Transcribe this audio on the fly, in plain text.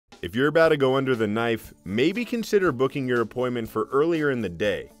If you're about to go under the knife, maybe consider booking your appointment for earlier in the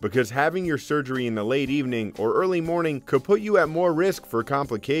day, because having your surgery in the late evening or early morning could put you at more risk for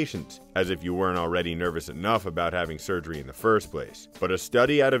complications, as if you weren't already nervous enough about having surgery in the first place. But a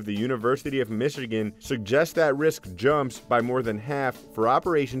study out of the University of Michigan suggests that risk jumps by more than half for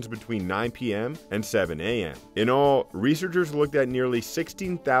operations between 9 p.m. and 7 a.m. In all, researchers looked at nearly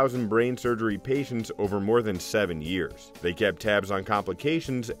 16,000 brain surgery patients over more than 7 years. They kept tabs on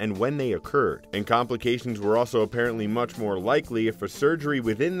complications and when they occurred, and complications were also apparently much more likely if a surgery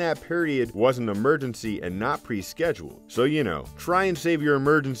within that period was an emergency and not pre-scheduled. So try and save your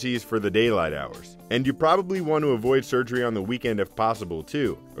emergencies for the daylight hours. And you probably want to avoid surgery on the weekend if possible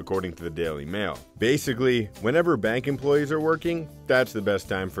too, according to the Daily Mail. Basically, whenever bank employees are working, that's the best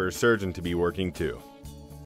time for a surgeon to be working too.